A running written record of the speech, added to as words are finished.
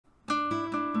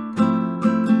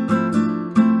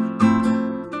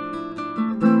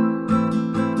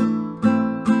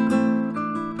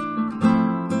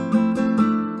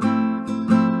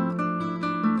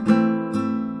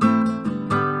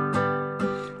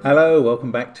Hello,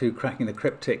 welcome back to Cracking the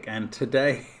Cryptic, and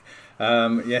today,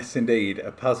 yes indeed,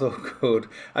 a puzzle called,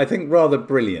 I think rather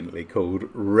brilliantly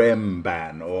called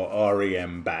Remban or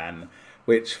REM-ban,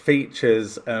 which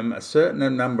features a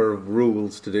certain number of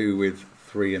rules to do with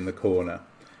three in the corner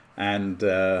and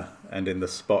in the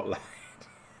spotlight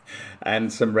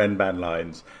and some Renban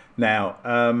lines. Now,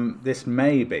 this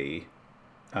may be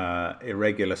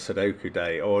irregular Sudoku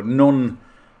day or non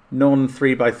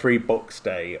 3x3 box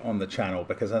day on the channel,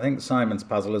 because I think Simon's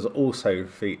puzzle has also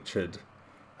featured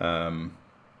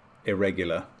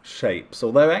irregular shapes,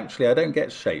 although actually I don't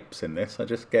get shapes in this. I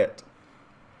just get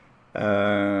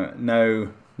no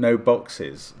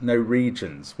boxes, no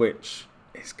regions, which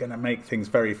is going to make things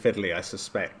very fiddly, I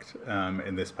suspect,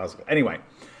 in this puzzle. Anyway,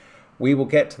 we will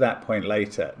get to that point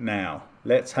later. Now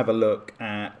let's have a look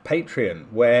at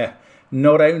Patreon, where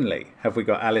not only have we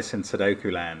got Alice in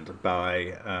Sudoku Land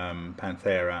by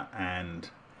Panthera and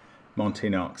Monty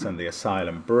Knox and the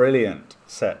Asylum. Brilliant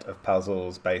set of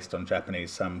puzzles based on Japanese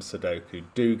Some Sudoku.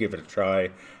 Do give it a try.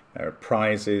 There are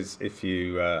prizes if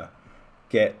you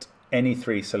get any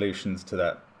 3 solutions to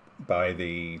that by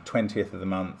the 20th of the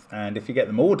month. And if you get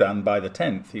them all done by the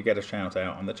 10th, you get a shout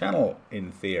out on the channel,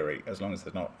 in theory, as long as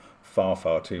there's not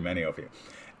far too many of you.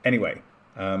 Anyway,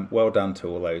 well done to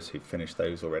all those who've finished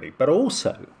those already. But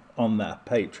also on that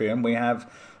Patreon, we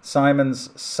have Simon's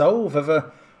solve of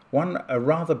a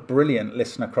rather brilliant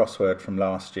listener crossword from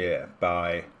last year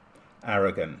by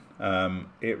Aragon.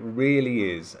 It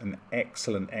really is an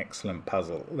excellent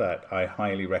puzzle that I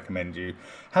highly recommend you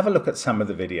have a look at some of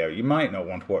the video. You might not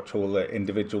want to watch all the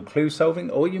individual clue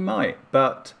solving, or you might,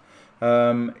 but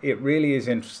it really is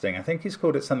interesting. I think he's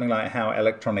called it something like How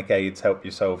Electronic Aids Help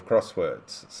You Solve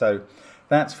Crosswords. So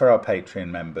that's for our Patreon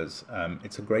members.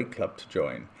 It's a great club to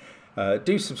join.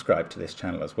 Do subscribe to this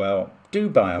channel as well. Do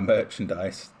buy our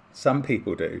merchandise. Some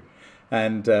people do.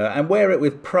 And wear it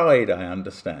with pride, I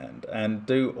understand. And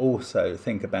do also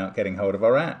think about getting hold of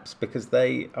our apps, because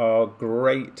they are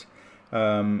great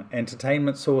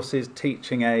entertainment sources,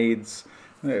 teaching aids.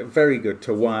 Very good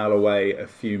to while away a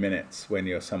few minutes when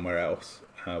you're somewhere else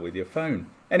with your phone.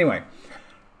 Anyway,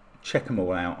 check them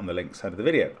all out on the link side of the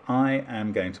video. I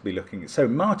am going to be looking... So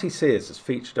Marty Sears has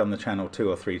featured on the channel 2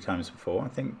 or 3 times before. I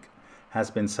think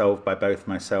has been solved by both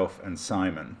myself and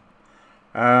Simon.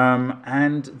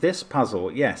 And this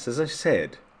puzzle, yes, as I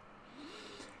said,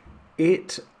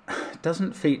 it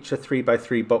doesn't feature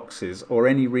 3x3 boxes or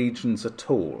any regions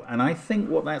at all. And I think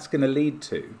what that's going to lead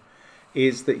to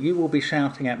is that you will be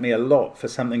shouting at me a lot for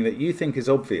something that you think is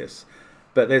obvious,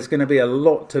 but there's going to be a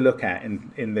lot to look at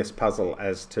in this puzzle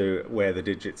as to where the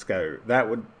digits go. That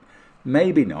would,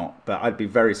 maybe not, but I'd be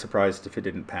very surprised if it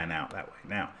didn't pan out that way.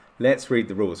 Now, let's read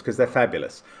the rules, because they're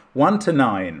fabulous. 1 to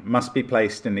 9 must be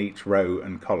placed in each row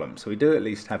and column. So we do at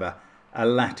least have a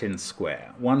Latin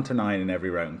square. 1 to 9 in every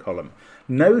row and column.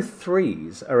 No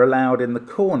 3s are allowed in the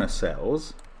corner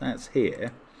cells, that's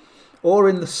here, or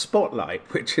in the spotlight,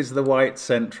 which is the white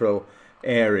central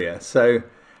area. So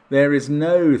there is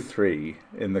no 3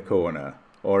 in the corner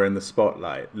or in the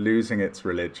spotlight, losing its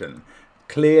religion.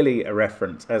 Clearly a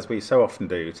reference, as we so often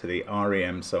do, to the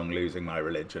REM song Losing My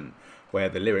Religion, where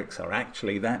the lyrics are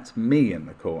actually, that's me in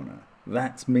the corner,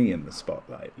 that's me in the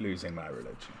spotlight, losing my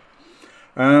religion.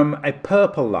 A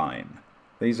purple line,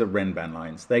 these are Renban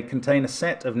lines. They contain a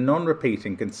set of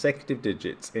non-repeating consecutive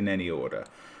digits in any order.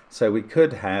 So we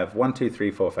could have 1, 2,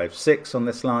 3, 4, 5, 6 on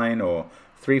this line, or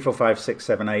 3, 4, 5, 6,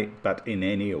 7, 8, but in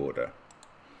any order.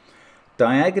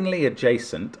 Diagonally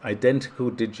adjacent identical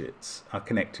digits are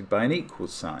connected by an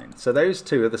equals sign. So those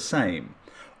two are the same.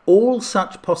 All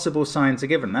such possible signs are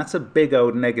given. That's a big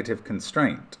old negative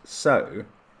constraint. So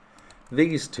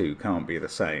these two can't be the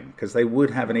same, because they would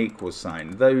have an equals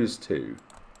sign. Those two.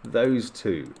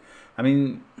 I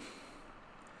mean,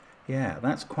 yeah,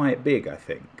 that's quite big, I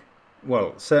think.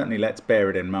 Well, certainly let's bear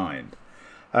it in mind.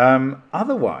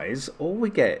 Otherwise, all we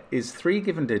get is 3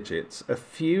 given digits, a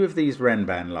few of these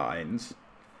Renban lines,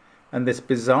 and this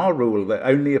bizarre rule that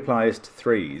only applies to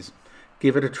 3s.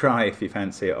 Give it a try if you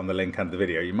fancy it on the link under the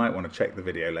video. You might want to check the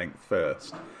video length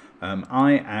first.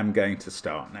 I am going to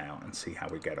start now and see how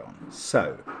we get on.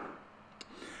 So,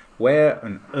 where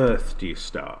on earth do you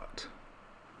start?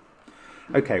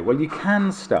 Okay, well, you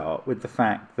can start with the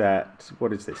fact that,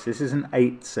 what is this? This is an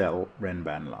 8-cell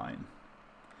Renban line.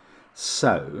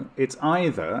 So it's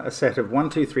either a set of 1,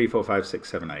 2, 3, 4, 5, 6,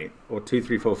 7, 8, or 2,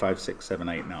 3, 4, 5, 6, 7,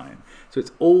 8, 9. So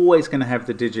it's always going to have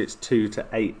the digits 2 to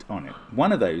 8 on it.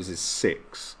 One of those is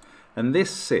 6, and this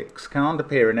 6 can't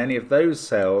appear in any of those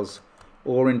cells,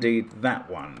 or indeed that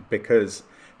one, because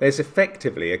there's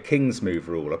effectively a king's move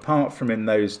rule apart from in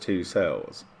those 2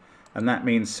 cells. And that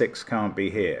means 6 can't be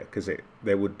here because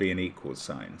there would be an equal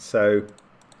sign. So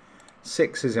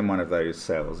 6 is in one of those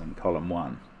cells in column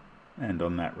 1 and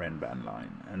on that Renban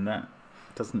line. And that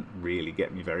doesn't really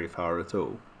get me very far at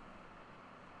all.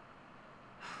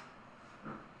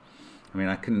 I mean,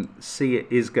 I can see it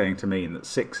is going to mean that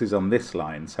 6 is on this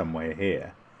line somewhere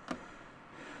here.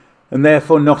 And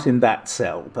therefore not in that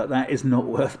cell, but that is not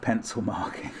worth pencil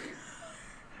marking.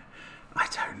 I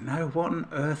don't know, what on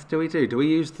earth do we do? Do we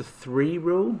use the 3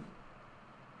 rule?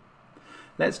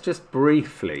 Let's just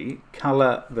briefly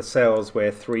colour the cells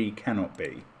where 3 cannot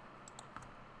be.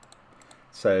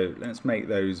 So let's make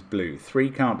those blue. 3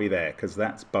 can't be there because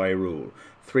that's by rule.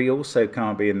 3 also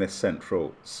can't be in this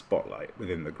central spotlight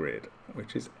within the grid,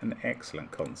 which is an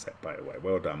excellent concept, by the way.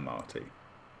 Well done, Marty.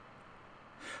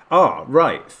 Ah,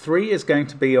 right. 3 is going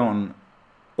to be on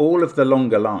all of the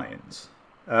longer lines.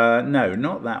 No,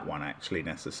 not that one actually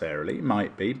necessarily. It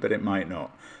might be, but it might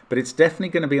not. But it's definitely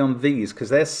going to be on these because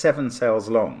they're 7 cells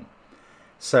long.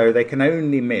 So they can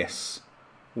only miss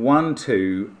 1,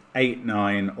 2, 8,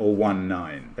 9 or 1,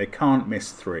 9. They can't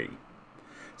miss 3.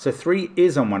 So 3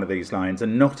 is on one of these lines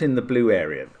and not in the blue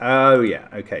area. Oh yeah,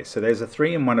 okay. So there's a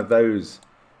 3 in one of those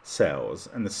cells,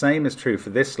 and the same is true for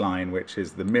this line, which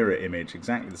is the mirror image,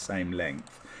 exactly the same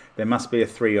length. There must be a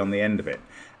 3 on the end of it.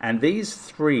 And these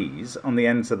 3s on the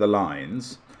ends of the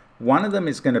lines, one of them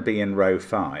is going to be in row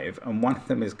 5 and one of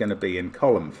them is going to be in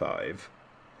column 5,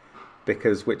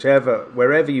 because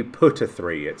wherever you put a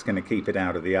 3, it's going to keep it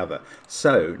out of the other.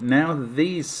 So now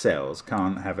these cells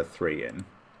can't have a 3 in.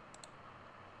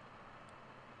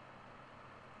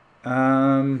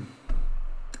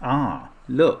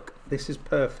 Look, this is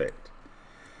perfect.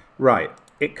 Right,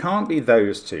 it can't be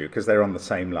those two because they're on the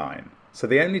same line. So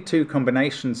the only 2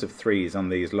 combinations of 3s on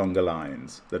these longer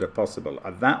lines that are possible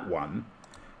are that one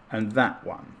and that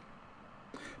one.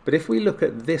 But if we look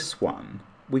at this one,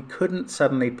 we couldn't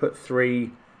suddenly put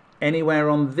 3 anywhere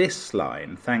on this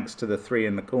line thanks to the 3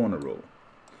 in the corner rule.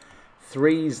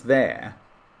 3s there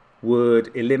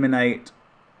would eliminate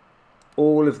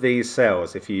all of these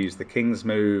cells if you use the king's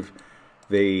move,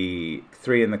 the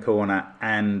 3 in the corner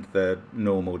and the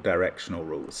normal directional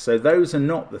rules. So those are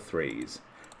not the 3s.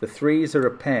 The 3s are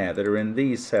a pair that are in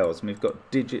these cells, and we've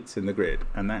got digits in the grid,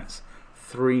 and that's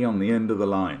 3 on the end of the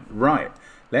line. Right,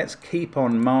 let's keep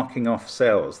on marking off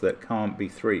cells that can't be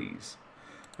 3s.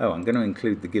 Oh, I'm going to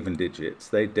include the given digits.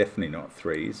 They're definitely not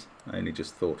 3s. I only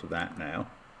just thought of that now.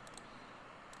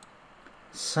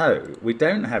 So we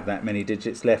don't have that many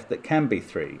digits left that can be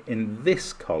 3. In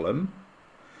this column,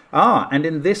 and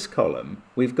in this column,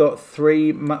 we've got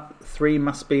 3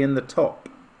 must be in the top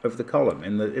of the column,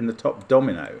 in the top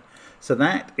domino. So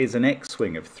that is an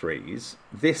X-wing of 3s.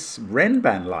 This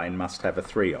Renban line must have a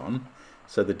 3 on,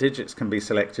 so the digits can be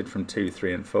selected from 2,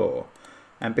 3 and 4.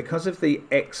 And because of the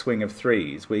X-wing of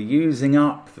 3s, we're using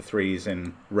up the 3s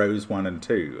in rows 1 and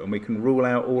 2, and we can rule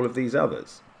out all of these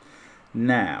others.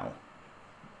 Now,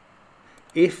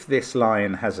 if this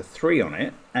line has a 3 on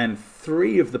it, and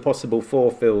 3 of the possible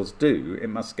 4 fills do, it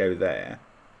must go there.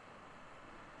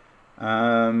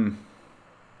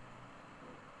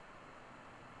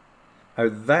 Oh,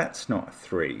 that's not a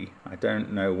 3. I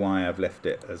don't know why I've left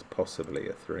it as possibly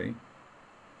a 3.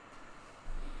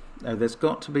 Oh, there's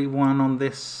got to be one on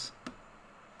this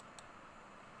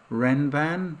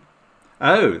Renban.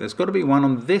 Oh, there's got to be one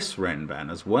on this Renban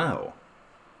as well.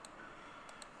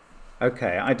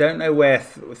 Okay, I don't know where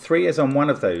 3 is on one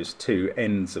of those 2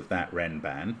 ends of that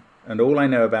Renban, and all I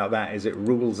know about that is it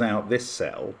rules out this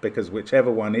cell, because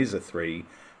whichever one is a 3,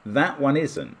 that one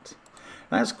isn't.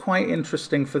 That's quite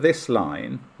interesting for this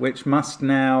line, which must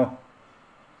now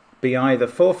be either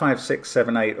 4, 5, 6,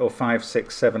 7, 8 or 5,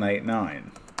 6, 7, 8,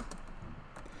 9.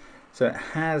 So it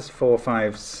has 4,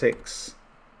 5, 6...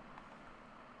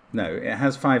 No, it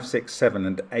has 5, 6, 7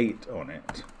 and 8 on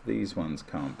it. These ones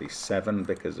can't be 7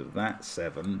 because of that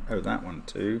 7. Oh, that one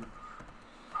too.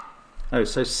 Oh,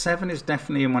 so 7 is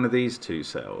definitely in one of these 2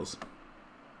 cells.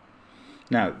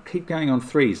 Now, keep going on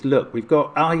 3s. Look, we've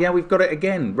got... Oh, yeah, we've got it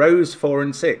again. Rows 4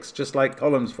 and 6, just like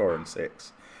columns 4 and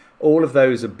 6. All of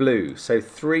those are blue. So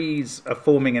 3s are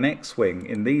forming an X-wing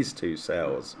in these 2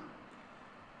 cells.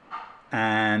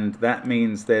 And that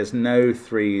means there's no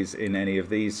 3s in any of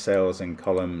these cells in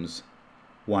columns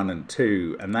 1 and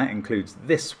 2, and that includes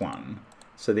this one.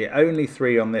 So the only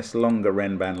 3 on this longer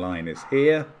Renban line is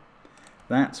here.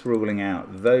 That's ruling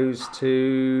out those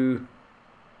 2.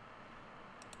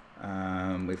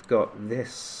 We've got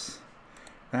this.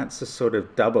 That's a sort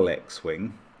of double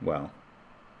X-wing. Well,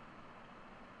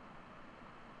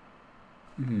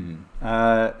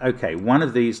 okay, one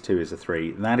of these 2 is a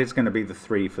 3. That is going to be the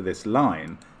 3 for this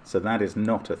line. So that is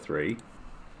not a 3.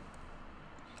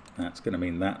 That's going to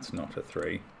mean that's not a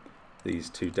 3. These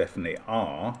two definitely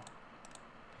are.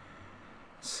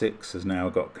 6 has now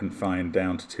got confined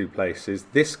down to 2 places.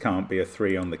 This can't be a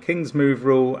 3 on the King's Move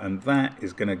rule, and that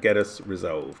is going to get us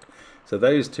resolved. So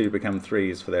those two become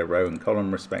 3s for their row and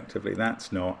column respectively.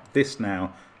 That's not. This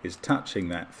now is touching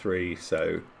that 3,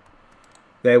 so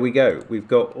there we go. We've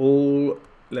got all,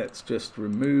 let's just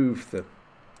remove the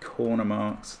corner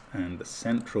marks and the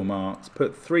central marks,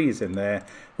 put 3s in there.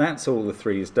 That's all the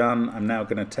 3s done. I'm now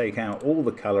going to take out all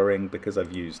the colouring because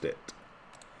I've used it.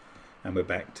 And we're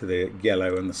back to the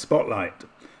yellow and the spotlight.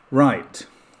 Right,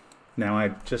 now I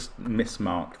just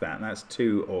mismarked that. That's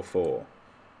 2 or 4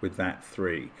 with that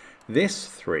 3. This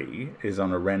 3 is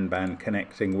on a Renban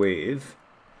connecting with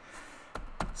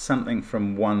something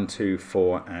from 1, 2,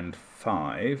 4 and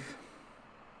 5.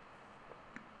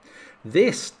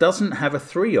 This doesn't have a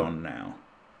 3 on now.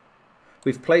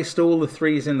 We've placed all the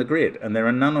 3s in the grid and there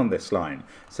are none on this line.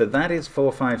 So that is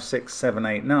 4, 5, 6, 7,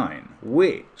 8, 9,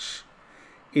 which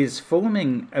is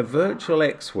forming a virtual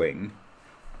X-wing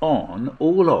on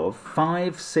all of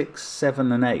 5, 6,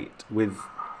 7 and 8 with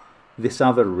this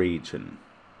other region.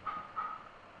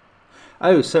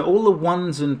 Oh, so all the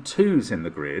 1s and 2s in the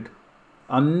grid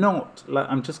are not,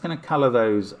 I'm just going to colour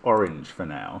those orange for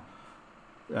now.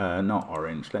 Not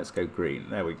orange, let's go green.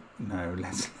 There we go. No,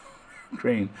 let's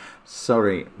green.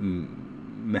 Sorry,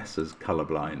 Messrs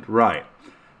colourblind. Right,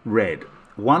 red.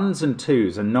 1s and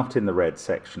 2s are not in the red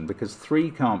section because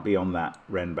 3 can't be on that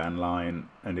Renban line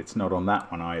and it's not on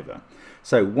that one either.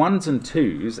 So 1s and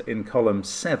 2s in column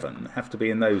 7 have to be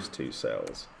in those 2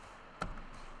 cells.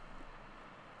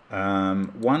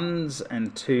 1s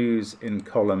and 2s in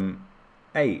column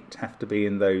 8 have to be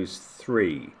in those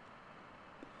 3,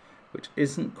 which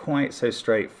isn't quite so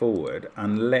straightforward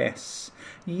unless,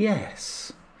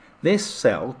 yes, this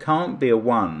cell can't be a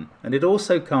 1 and it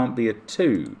also can't be a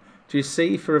 2. Do you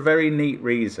see, for a very neat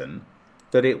reason,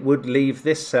 that it would leave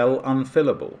this cell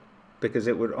unfillable because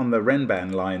it would, on the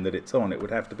Renban line that it's on, it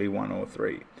would have to be 1 or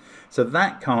 3. So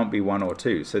that can't be 1 or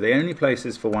 2. So the only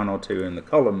places for 1 or 2 in the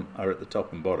column are at the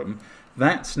top and bottom.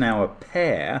 That's now a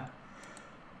pair.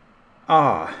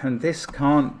 Ah, and this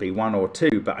can't be 1 or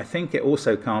 2, but I think it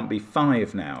also can't be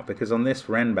 5 now because on this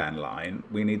Renban line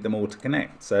we need them all to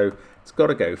connect. So it's got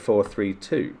to go 4, 3,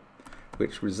 2.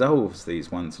 Which resolves these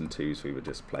 1s and 2s we were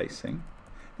just placing.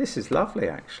 This is lovely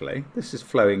actually. This is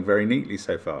flowing very neatly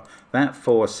so far. That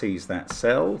 4 sees that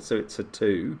cell, so it's a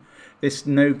 2. This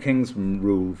no King's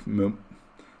Move rule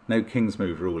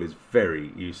is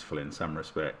very useful in some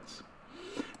respects.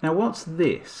 Now what's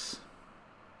this?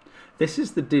 This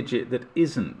is the digit that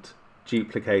isn't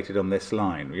duplicated on this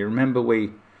line. You remember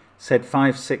we said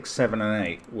 5, 6, 7 and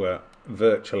 8 were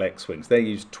virtual X-wings. They're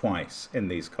used twice in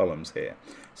these columns here.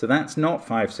 So that's not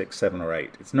 5, 6, 7 or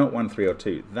 8. It's not 1, 3 or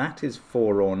 2. That is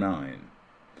 4 or 9.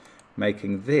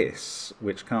 Making this,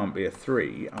 which can't be a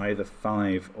 3, either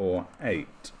 5 or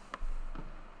 8.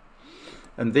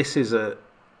 And this is a,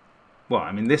 well,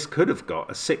 I mean, this could have got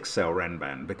a 6-cell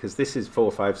Renban because this is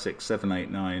 4, 5, 6, 7, 8,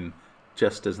 9,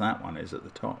 just as that one is at the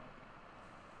top.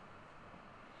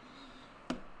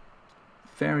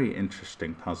 Very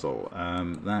interesting puzzle.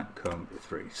 That can't be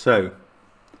 3. So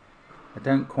I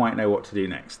don't quite know what to do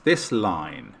next. This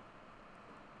line,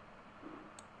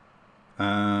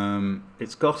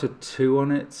 it's got a 2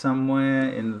 on it somewhere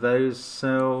in those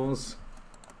cells.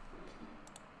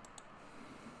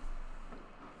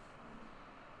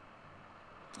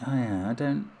 Oh yeah, I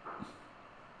don't,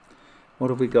 what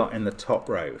have we got in the top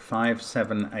row? 5,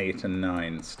 7, 8 and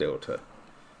 9 still to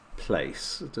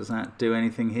place. Does that do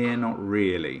anything here? Not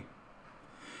really.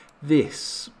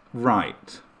 This,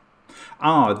 right.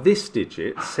 Ah, this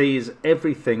digit sees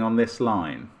everything on this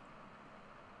line.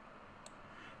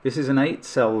 This is an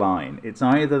 8-cell line. It's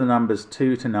either the numbers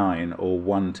 2 to 9 or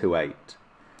 1 to 8.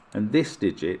 And this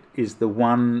digit is the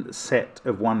one set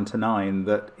of 1 to 9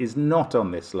 that is not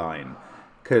on this line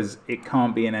because it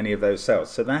can't be in any of those cells.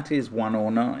 So that is 1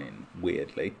 or 9,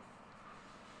 weirdly.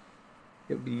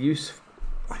 It would be useful,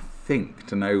 I think,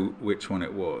 to know which one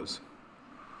it was.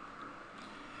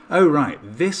 Oh right,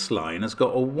 this line has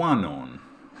got a 1 on.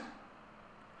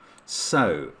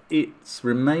 So its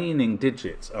remaining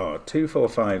digits are 2, 4,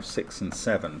 5, 6 and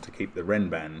 7 to keep the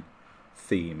Renban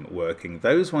theme working.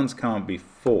 Those ones can't be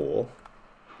 4.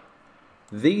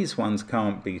 These ones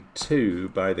can't be 2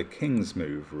 by the King's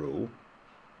Move rule.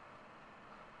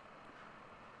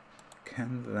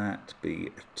 Can that be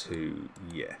a 2?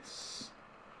 Yes.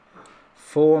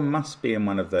 4 must be in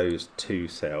one of those 2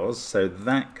 cells, so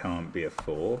that can't be a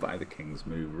 4 by the King's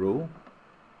Move rule.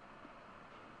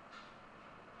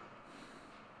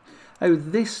 Oh,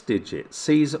 this digit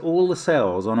sees all the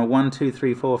cells on a 1, 2,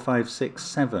 3, 4, 5, 6,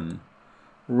 7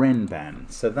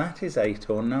 renban. So that is 8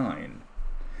 or 9.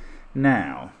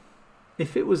 Now,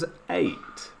 if it was 8,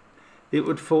 it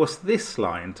would force this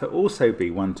line to also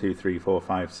be 1, 2, 3, 4,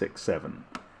 5, 6, 7,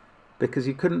 because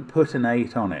you couldn't put an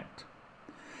 8 on it.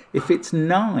 If it's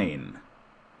 9,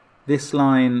 this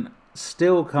line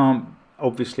still can't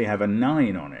obviously have a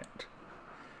 9 on it.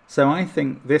 So I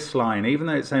think this line, even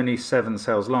though it's only 7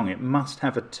 cells long, it must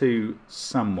have a 2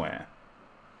 somewhere.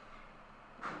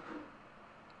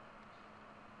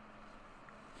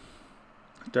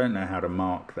 I don't know how to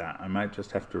mark that. I might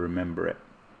just have to remember it.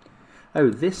 Oh,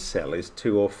 this cell is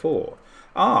 2 or 4.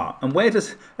 Ah, and where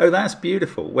does... Oh, that's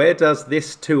beautiful. Where does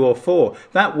this 2 or 4?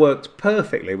 That worked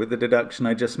perfectly with the deduction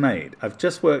I just made. I've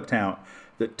just worked out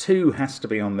that 2 has to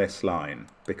be on this line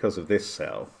because of this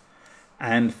cell.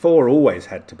 And 4 always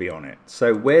had to be on it.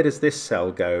 So where does this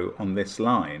cell go on this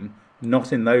line?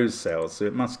 Not in those cells, so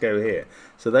it must go here.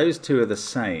 So those two are the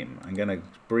same. I'm going to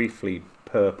briefly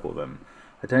purple them.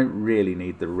 I don't really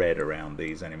need the red around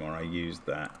these anymore. I used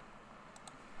that.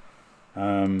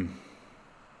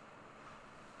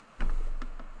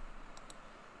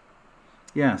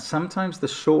 Yeah, sometimes the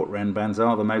short renbans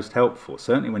are the most helpful,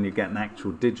 certainly when you get an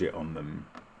actual digit on them.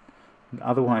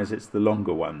 Otherwise, it's the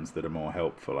longer ones that are more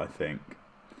helpful, I think.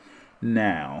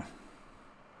 Now,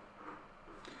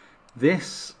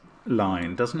 this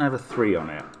line doesn't have a 3 on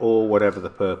it, or whatever the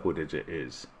purple digit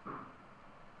is.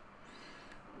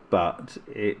 But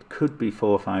it could be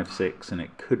 4, 5, 6, and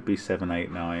it could be 7,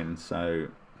 8, 9, so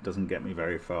it doesn't get me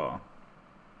very far.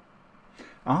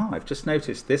 Ah, I've just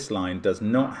noticed this line does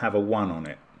not have a 1 on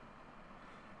it,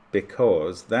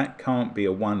 because that can't be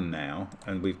a 1 now,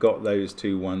 and we've got those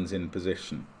 2 1s in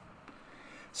position.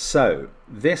 So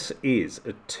this is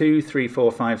a 2, 3,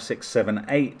 4, 5, 6, 7,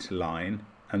 8 line,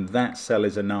 and that cell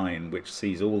is a 9, which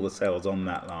sees all the cells on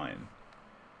that line.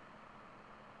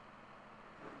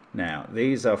 Now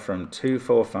these are from 2,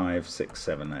 4, 5, 6,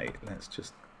 7, 8. Let's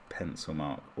just pencil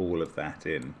mark all of that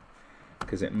in,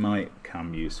 because it might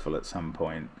come useful at some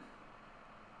point.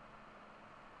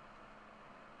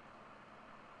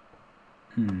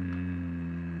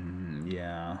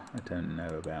 Yeah, I don't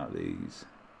know about these.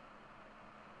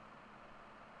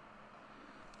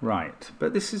 Right,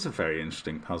 but this is a very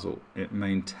interesting puzzle. It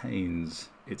maintains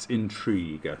its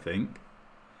intrigue, I think.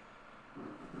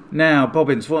 Now,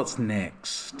 Bobbins, what's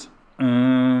next?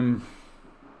 We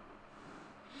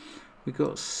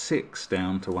got 6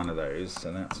 down to one of those,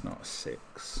 so that's not a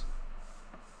 6.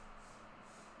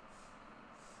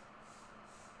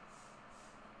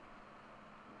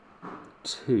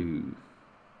 Two.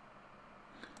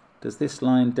 Does this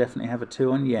line definitely have a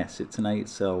 2 on? Yes, it's an 8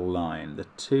 cell line. The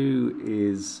 2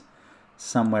 is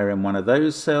somewhere in one of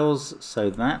those cells, so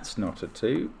that's not a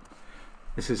 2.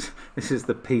 This is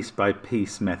the piece by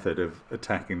piece method of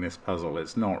attacking this puzzle.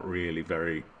 It's not really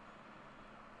very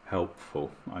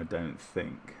helpful, I don't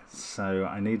think. So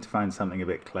I need to find something a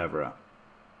bit cleverer.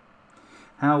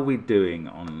 How are we doing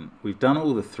on... We've done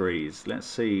all the 3s. Let's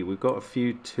see, we've got a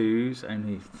few 2s,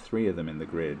 only 3 of them in the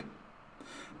grid.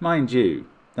 Mind you,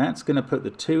 that's going to put the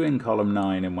 2 in column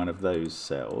 9 in one of those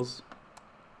cells.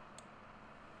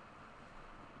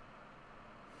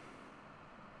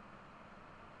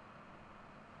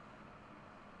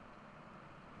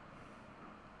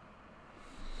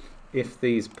 If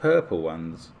these purple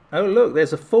ones... Oh look,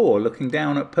 there's a 4 looking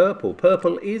down at purple.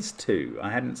 Purple is 2.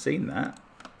 I hadn't seen that.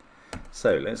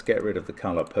 So let's get rid of the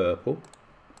colour purple.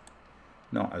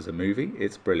 Not as a movie,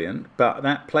 it's brilliant. But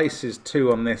that places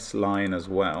 2 on this line as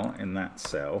well, in that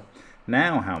cell.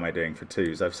 Now how am I doing for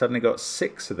 2s? I've suddenly got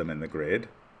 6 of them in the grid.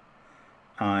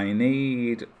 I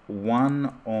need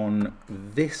 1 on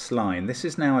this line. This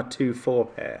is now a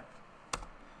 2-4 pair.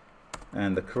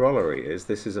 And the corollary is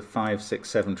this is a 5, 6,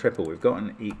 7 triple. We've got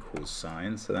an equals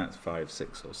sign, so that's 5,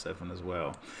 6 or 7 as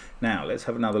well. Now let's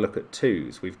have another look at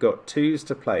 2s. We've got 2s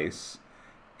to place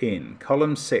in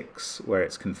column 6 where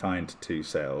it's confined to 2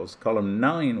 cells, column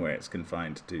 9 where it's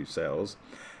confined to 2 cells,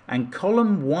 and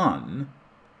column 1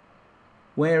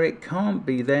 where it can't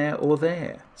be there or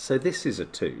there. So this is a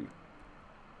 2.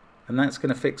 And that's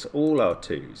going to fix all our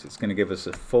 2s. It's going to give us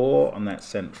a 4 on that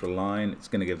central line. It's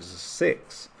going to give us a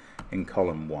 6 in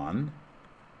column 1.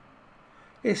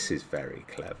 This is very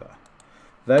clever.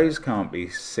 Those can't be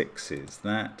 6s.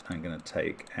 That I'm going to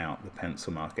take out the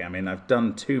pencil marking. I mean, I've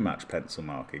done too much pencil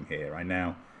marking here. I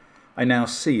now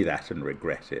see that and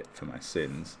regret it for my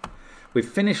sins. We've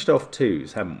finished off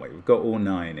 2s, haven't we? We've got all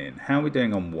 9 in. How are we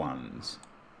doing on 1s?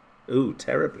 Ooh,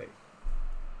 terribly.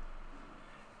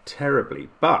 Terribly.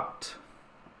 But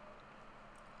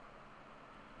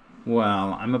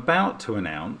Well, I'm about to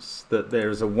announce that there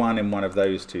is a 1 in one of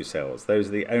those two cells. Those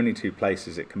are the only two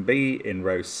places it can be in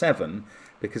row 7,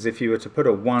 because if you were to put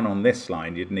a 1 on this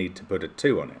line, you'd need to put a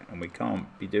 2 on it, and we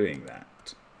can't be doing that.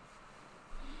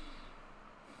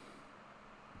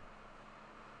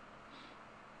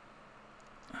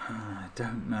 I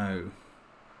don't know.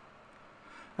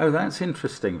 Oh, that's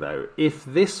interesting though. If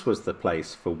this was the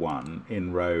place for 1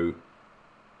 in row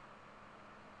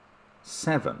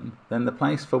 7, then the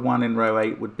place for 1 in row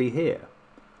 8 would be here.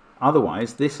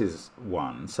 Otherwise, this is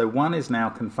 1. So 1 is now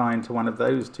confined to one of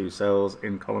those two cells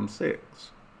in column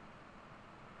 6.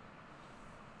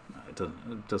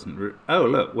 It doesn't. Oh,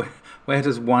 look, where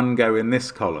does 1 go in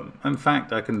this column? In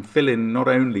fact, I can fill in not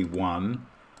only 1,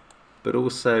 but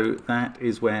also that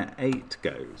is where 8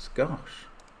 goes. Gosh,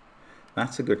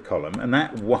 that's a good column. And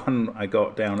that 1 I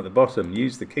got down at the bottom,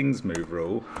 use the King's Move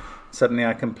rule, suddenly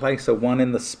I can place a 1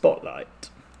 in the spotlight.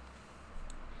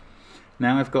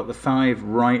 Now I've got the 5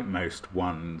 rightmost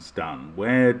 1s done.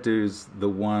 Where does the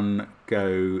 1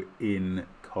 go in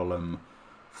column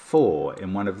 4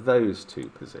 in one of those two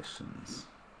positions?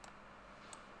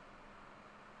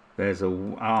 There's a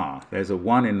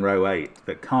 1 in row 8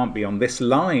 that can't be on this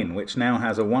line, which now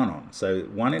has a 1 on. So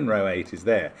 1 in row 8 is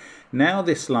there. Now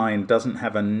this line doesn't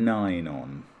have a 9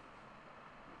 on.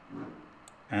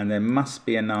 And there must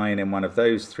be a 9 in one of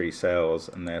those 3 cells,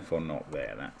 and therefore not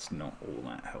there. That's not all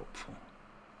that helpful.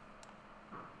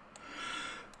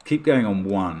 Keep going on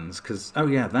 1s, because, oh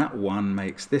yeah, that 1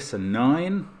 makes this a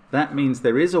 9. That means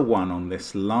there is a 1 on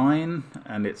this line,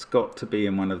 and it's got to be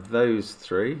in one of those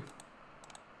 3.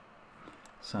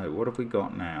 So what have we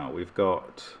got now? We've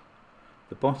got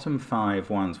the bottom 5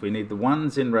 1s. We need the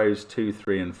 1s in rows 2,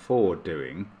 3 and 4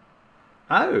 doing.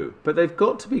 Oh, but they've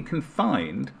got to be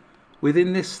confined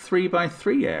within this 3 by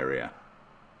 3 area.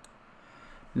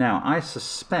 Now, I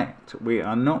suspect we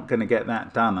are not going to get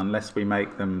that done unless we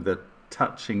make them the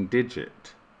touching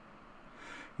digit.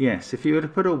 Yes, if you were to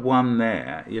put a 1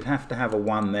 there, you'd have to have a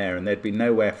 1 there, and there'd be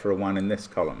nowhere for a 1 in this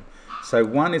column. So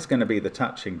 1 is going to be the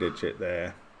touching digit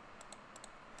there,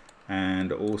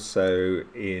 and also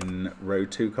in row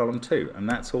 2, column 2, and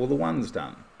that's all the 1s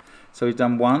done. So we've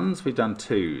done 1s, we've done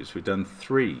 2s, we've done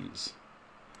 3s.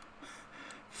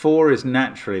 4 is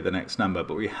naturally the next number,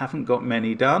 but we haven't got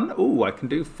many done. Oh, I can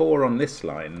do 4 on this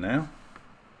line now.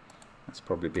 That's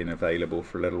probably been available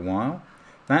for a little while.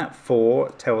 That 4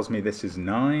 tells me this is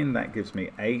 9. That gives me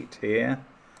 8 here,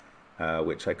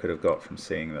 which I could have got from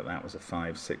seeing that that was a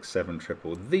 5, 6, 7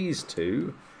 triple. These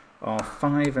two are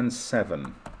 5 and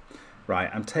 7. Right,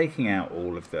 I'm taking out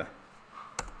all of the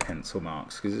pencil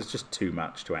marks because it's just too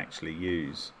much to actually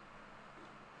use.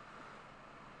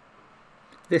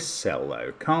 This cell,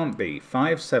 though, can't be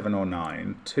 5, 7 or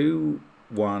 9, 2,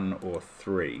 1 or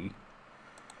 3.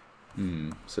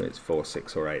 So it's 4,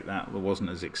 6 or 8. That wasn't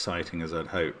as exciting as I'd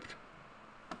hoped.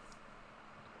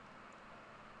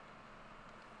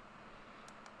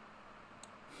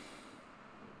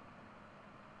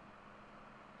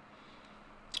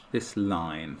 This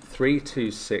line, 3, 2,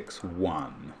 6,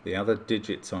 1. The other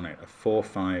digits on it are 4,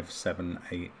 5, 7,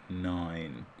 8,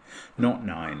 9. Not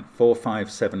 9. 4,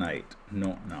 5, 7, 8.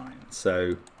 Not 9.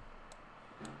 So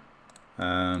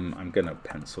I'm going to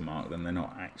pencil mark them. They're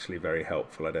not actually very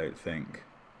helpful, I don't think.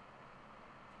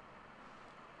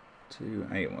 2,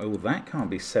 8. Oh, that can't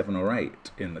be 7 or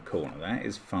 8 in the corner. That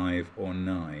is 5 or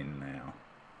 9 now.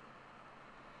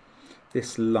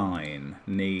 This line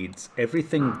needs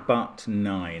everything but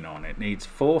 9 on it. It needs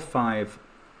 4, 5,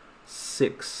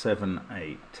 6, 7,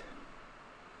 8.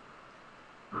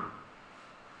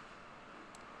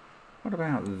 What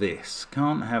about this?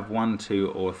 Can't have 1,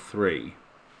 2 or 3.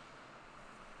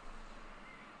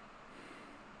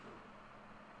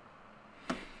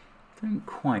 Don't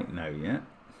quite know yet.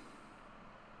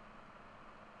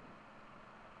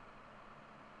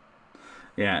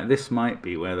 Yeah, this might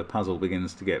be where the puzzle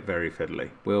begins to get very fiddly.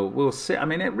 We'll see. I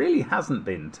mean, it really hasn't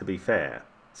been, to be fair,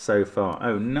 so far.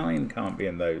 Oh, 9 can't be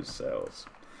in those cells.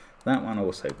 That one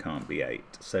also can't be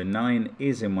 8. So 9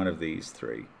 is in one of these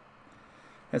 3.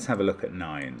 Let's have a look at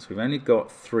 9s. We've only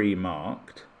got 3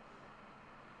 marked.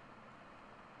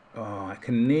 Oh, I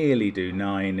can nearly do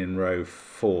 9 in row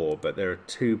 4, but there are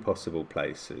 2 possible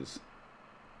places.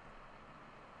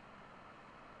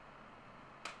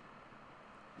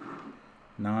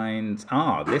 Nines.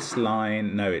 Ah, this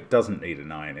line, no, it doesn't need a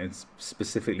 9. It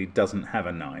specifically doesn't have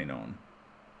a 9 on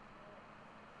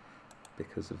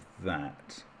because of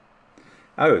that.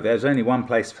 Oh, there's only one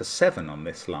place for 7 on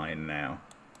this line now,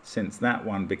 since that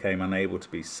one became unable to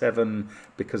be 7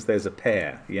 because there's a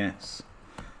pair. Yes.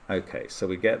 Okay, so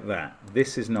we get that.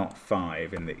 This is not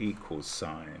 5 in the equals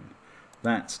sign.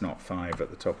 That's not 5 at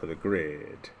the top of the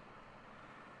grid.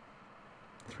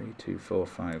 3, 2, 4,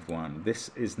 5, 1. This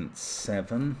isn't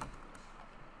 7.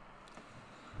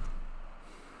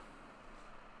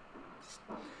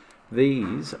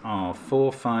 These are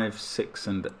 4, 5, 6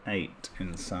 and 8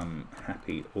 in some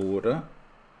happy order.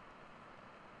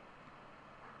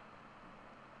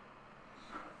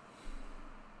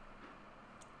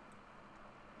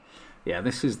 Yeah,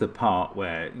 this is the part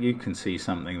where you can see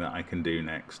something that I can do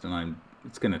next, and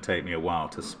it's going to take me a while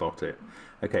to spot it.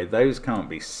 Okay, those can't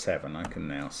be 7, I can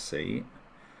now see.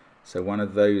 So one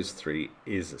of those 3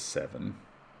 is a 7.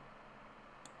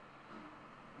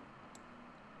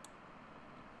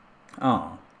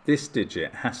 Ah, this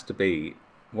digit has to be,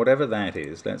 whatever that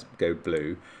is, let's go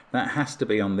blue, that has to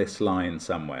be on this line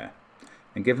somewhere.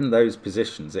 And given those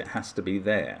positions, it has to be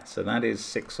there. So that is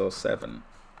 6 or 7.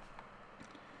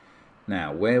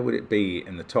 Now, where would it be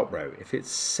in the top row? If it's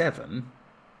 7,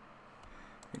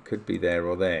 it could be there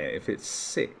or there. If it's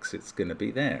 6, it's going to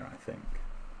be there, I think.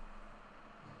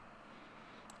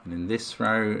 And in this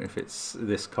row, if it's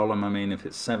this column, I mean, if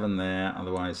it's 7 there,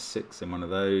 otherwise 6 in one of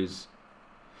those.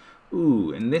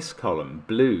 Ooh, in this column,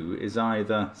 blue is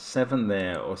either 7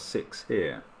 there or 6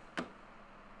 here.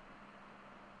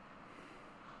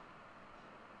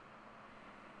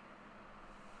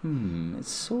 It's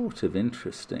sort of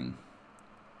interesting.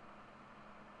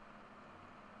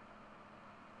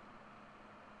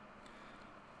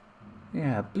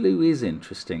 Yeah, blue is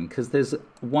interesting because there's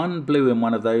one blue in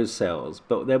one of those cells,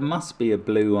 but there must be a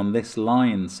blue on this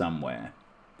line somewhere.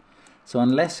 So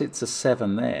unless it's a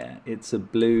 7 there, it's a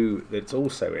blue that's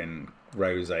also in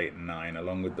rows 8 and 9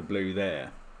 along with the blue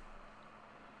there.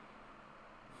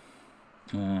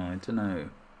 Oh, I don't know.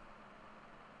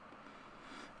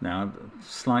 Now I'm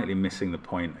slightly missing the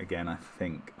point again, I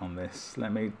think, on this.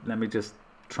 Let me just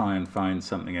try and find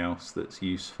something else that's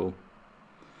useful.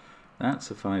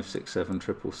 That's a 5, 6, 7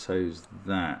 triple, so's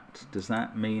that. Does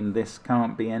that mean this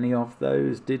can't be any of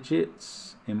those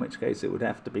digits? In which case it would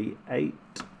have to be 8.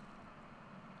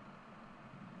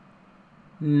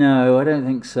 No, I don't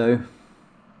think so.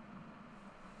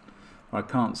 I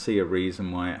can't see a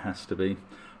reason why it has to be.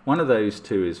 One of those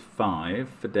two is 5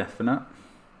 for definite.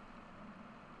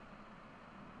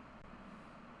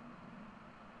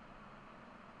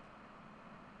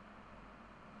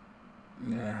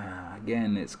 Yeah,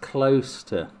 again, it's close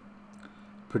to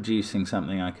producing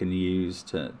something I can use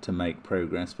to make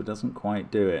progress, but doesn't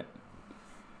quite do it.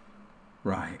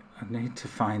 Right, I need to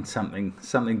find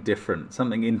something different,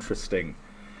 something interesting.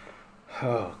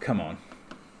 Oh, come on.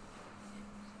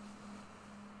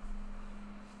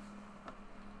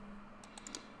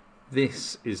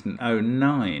 This isn't, oh,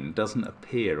 9 doesn't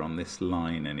appear on this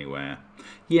line anywhere.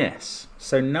 Yes,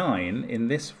 so 9 in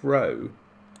this row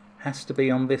has to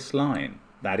be on this line.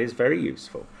 That is very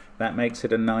useful. That makes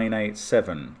it a 9, 8,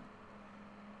 7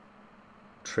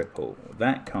 triple.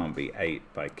 That can't be 8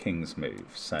 by King's move,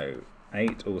 so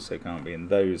 8 also can't be in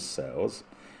those cells.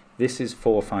 This is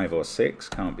 4, 5 or 6,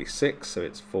 can't be 6, so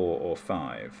it's 4 or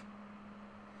 5.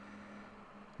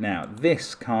 Now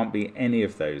this can't be any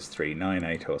of those 3, 9,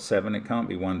 8 or 7, it can't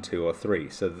be 1, 2 or 3,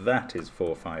 so that is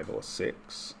 4, 5 or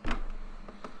 6.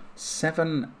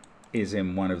 7 is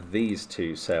in one of these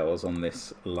two cells on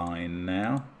this line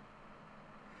now.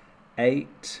 8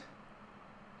 is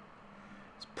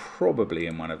probably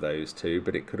in one of those two,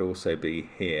 but it could also be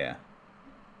here.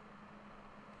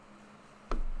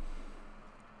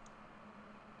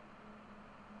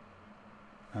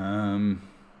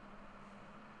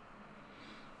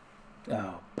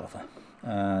 Oh,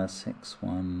 bother. 6,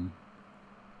 1,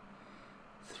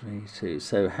 3, 2.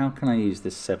 So how can I use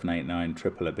this 7, 8, 9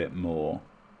 triple a bit more?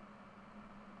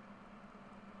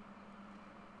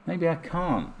 Maybe I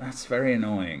can't. That's very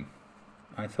annoying.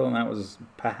 I thought that was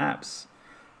perhaps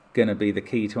going to be the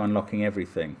key to unlocking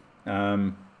everything.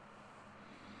 No,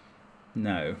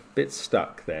 bit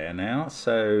stuck there now.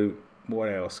 So what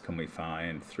else can we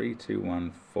find? 3, 2,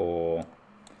 1, 4.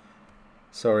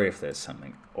 Sorry if there's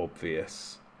something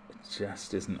obvious. It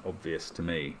just isn't obvious to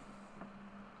me.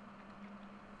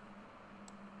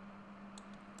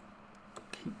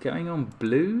 Keep going on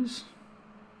blues?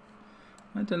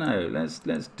 I don't know. Let's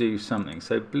do something.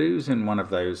 So blue's in one of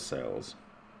those cells.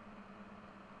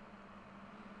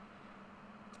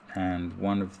 And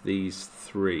one of these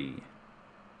 3.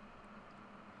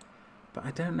 But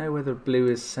I don't know whether blue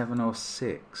is 7 or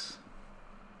 6.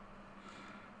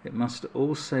 It must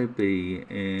also be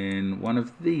in one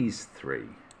of these 3.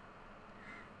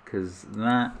 Because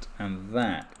that and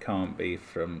that can't be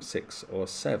from 6 or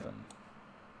 7.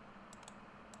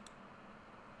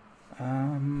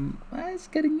 It's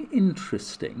getting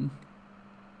interesting.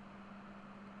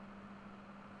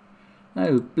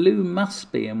 Oh, blue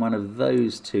must be in one of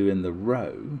those two in the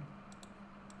row.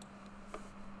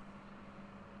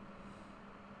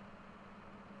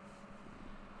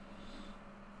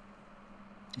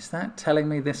 Is that telling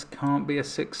me this can't be a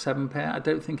 6-7 pair? I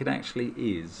don't think it actually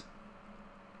is.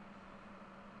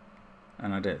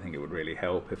 And I don't think it would really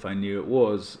help if I knew it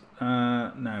was.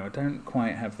 No, I don't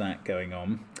quite have that going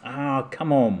on. Ah,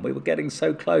 come on, we were getting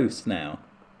so close now.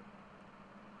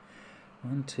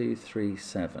 1, 2, 3,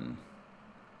 7.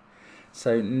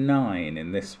 So 9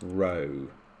 in this row.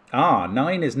 Ah,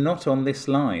 9 is not on this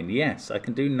line. Yes, I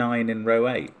can do 9 in row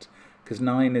 8, because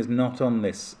 9 is not on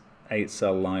this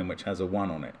 8-cell line which has a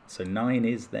 1 on it. So 9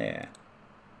 is there.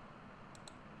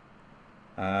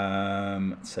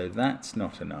 So that's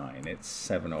not a 9, it's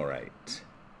 7 or 8.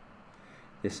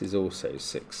 This is also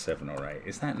 6, 7 or 8.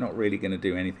 Is that not really going to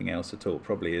do anything else at all?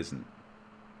 Probably isn't.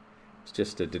 It's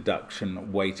just a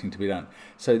deduction waiting to be done.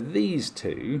 So these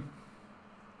two,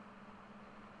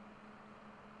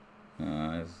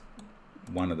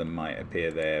 one of them might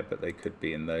appear there, but they could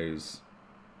be in those.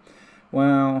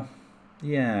 Well,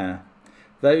 yeah.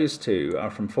 Those two are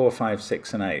from 4, 5,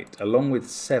 6 and 8. Along with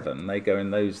 7, they go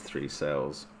in those 3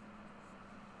 cells.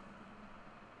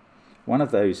 One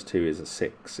of those two is a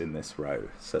 6 in this row.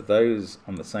 So those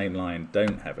on the same line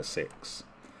don't have a 6.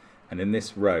 And in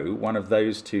this row, one of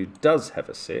those two does have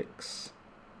a 6.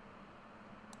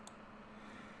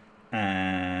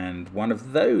 And one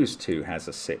of those two has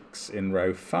a 6 in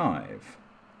row 5.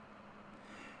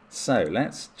 So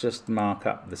let's just mark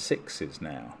up the 6s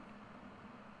now.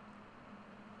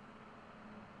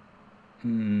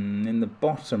 In the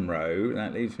bottom row,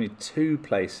 that leaves me 2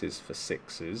 places for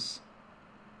 6s.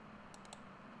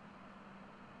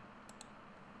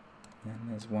 Then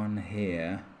there's one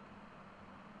here.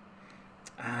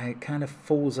 It kind of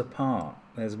falls apart.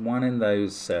 There's one in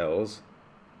those cells.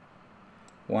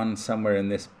 One somewhere in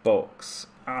this box.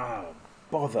 Oh,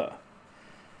 bother.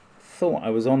 Thought I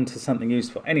was on to something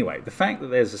useful. Anyway, the fact that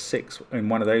there's a 6 in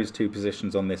one of those 2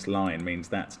 positions on this line means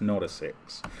that's not a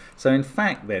 6. So in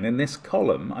fact then, in this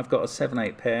column, I've got a 7,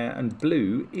 8 pair and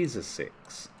blue is a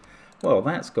 6. Well,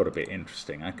 that's got a bit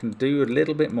interesting. I can do a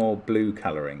little bit more blue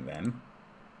colouring then.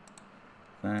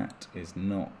 That is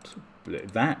not blue.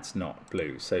 That's not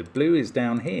blue. So blue is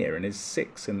down here and is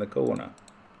 6 in the corner.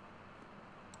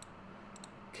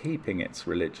 Keeping its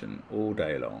religion all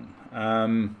day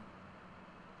long.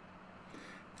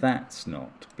 That's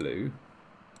not blue.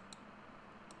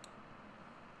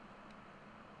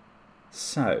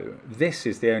 So this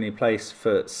is the only place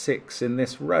for 6 in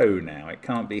this row now. It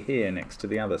can't be here next to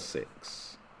the other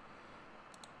 6.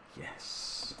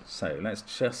 Yes. So let's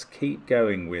just keep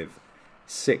going with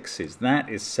 6s. That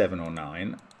is 7 or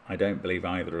 9. I don't believe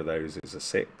either of those is a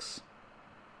 6.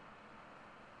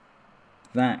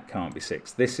 That can't be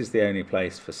 6. This is the only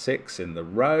place for 6 in the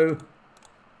row.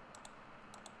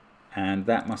 And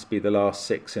that must be the last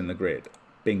 6 in the grid.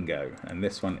 Bingo. And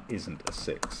this one isn't a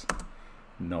 6.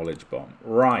 Knowledge bomb.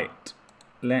 Right.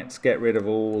 Let's get rid of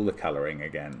all the colouring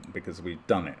again, because we've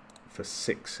done it for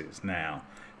 6s now.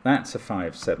 That's a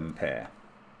 5, 7 pair.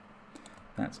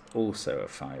 That's also a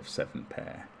 5, 7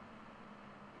 pair.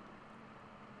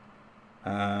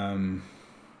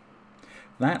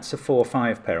 That's a 4,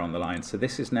 5 pair on the line. So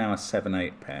this is now a 7,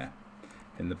 8 pair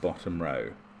in the bottom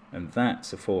row. And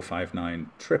that's a 4, 5, 9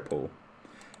 triple,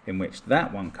 in which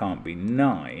that one can't be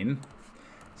 9.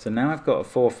 So now I've got a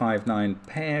 4, 5, 9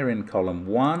 pair in column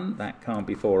 1. That can't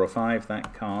be 4 or 5.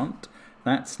 That can't.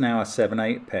 That's now a 7,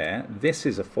 8 pair. This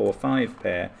is a 4, 5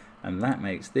 pair, and that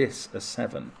makes this a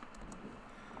 7.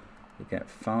 We get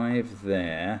 5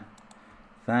 there.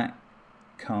 That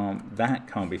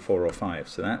can't be 4 or 5.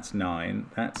 So that's 9.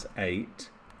 That's 8.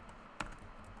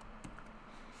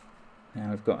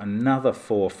 Now we've got another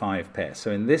 4, 5 pair.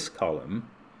 So in this column,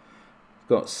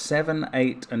 we've got 7,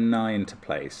 8 and 9 to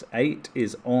place. 8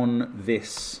 is on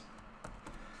this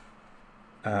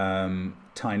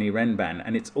tiny wren band,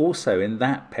 and it's also in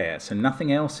that pair. So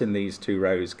nothing else in these 2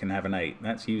 rows can have an 8.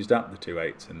 That's used up the 2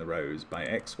 8s in the rows by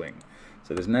X-Wing.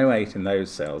 So there's no 8 in those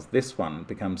cells. This one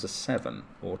becomes a 7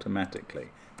 automatically.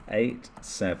 8,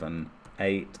 7,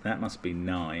 8. That must be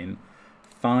 9.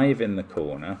 5 in the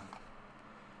corner.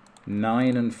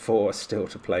 9 and 4 still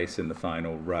to place in the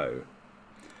final row.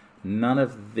 None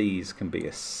of these can be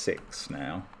a 6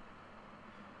 now.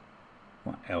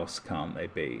 What else can't they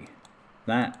be?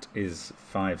 That is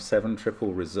 5, 7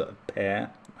 triple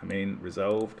pair.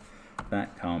 Resolved.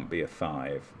 That can't be a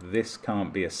 5. This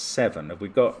can't be a 7. Have we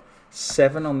got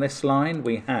 7 on this line?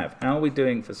 We have. How are we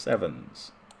doing for 7s?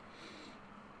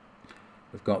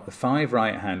 We've got the 5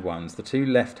 right-hand ones, the 2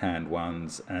 left-hand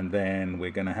ones, and then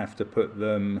we're going to have to put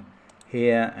them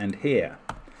here and here.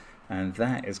 And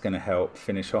that is going to help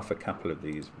finish off a couple of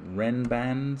these Wren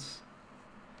bands.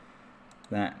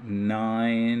 That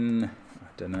 9, I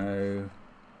don't know.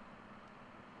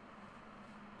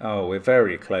 Oh, we're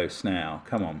very close now.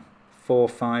 Come on. 4,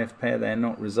 5 pair, they're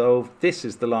not resolved. This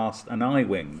is the last, an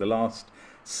I-wing. The last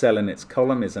cell in its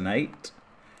column is an 8.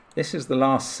 This is the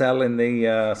last cell in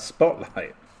the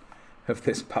spotlight of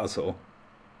this puzzle.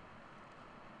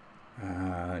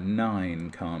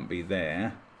 9 can't be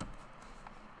there.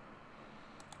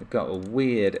 We've got a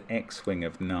weird X-wing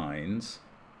of 9s.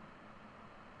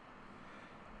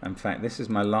 In fact, this is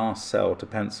my last cell to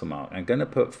pencil mark. I'm going to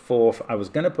put 4. I was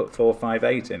going to put 4, 5,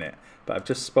 8 in it, but I've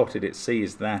just spotted it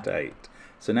sees that 8.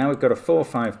 So now we've got a 4,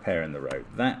 5 pair in the row.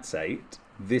 That's 8.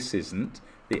 This isn't.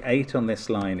 The 8 on this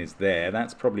line is there.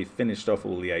 That's probably finished off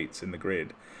all the 8s in the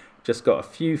grid. Just got a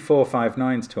few 4, 5,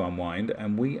 9s to unwind,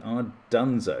 and we are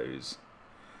donezos.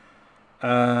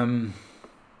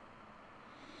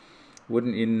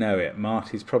 Wouldn't you know it,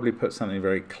 Marty's probably put something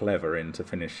very clever in to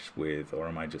finish with, or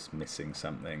am I just missing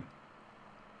something?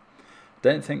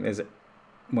 Don't think there's...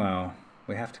 Well,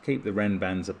 we have to keep the Wren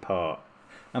bands apart.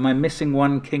 Am I missing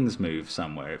one king's move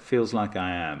somewhere? It feels like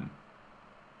I am.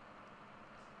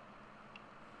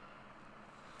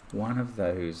 One of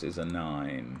those is a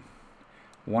 9.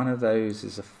 One of those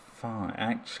is a 5.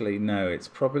 Actually, no, it's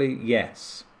probably...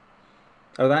 Yes.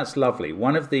 Oh, that's lovely.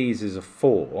 One of these is a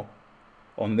 4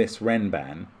 on this Wren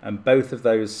band, and both of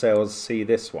those cells see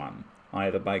this one,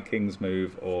 either by king's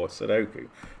move or sudoku.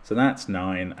 So that's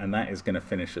 9, and that is going to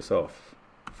finish us off.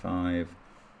 5,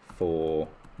 4,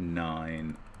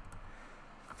 9,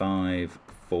 5,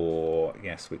 4.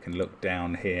 Yes, we can look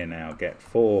down here now, get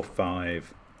 4,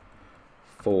 5,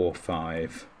 4,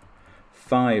 5,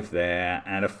 5 there,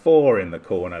 and a 4 in the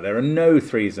corner. There are no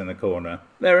 3s in the corner.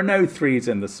 There are no 3s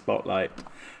in the spotlight.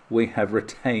 We have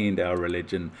retained our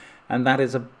religion, and that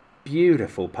is a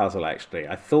beautiful puzzle, actually.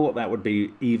 I thought that would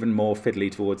be even more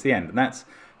fiddly towards the end, and that's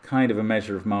kind of a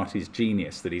measure of Marty's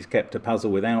genius, that he's kept a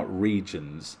puzzle without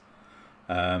regions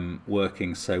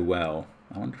working so well.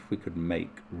 I wonder if we could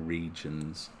make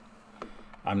regions.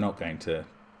 I'm not going to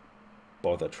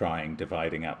bother trying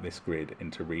dividing up this grid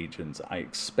into regions. I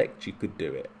expect you could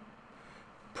do it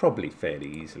probably fairly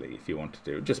easily if you want to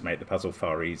do it. Just make the puzzle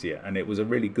far easier, and it was a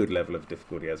really good level of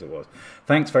difficulty as it was.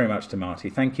 Thanks very much to Marty.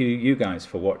 Thank you guys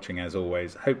for watching as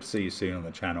always. Hope to see you soon on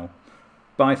the channel.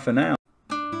 Bye for now.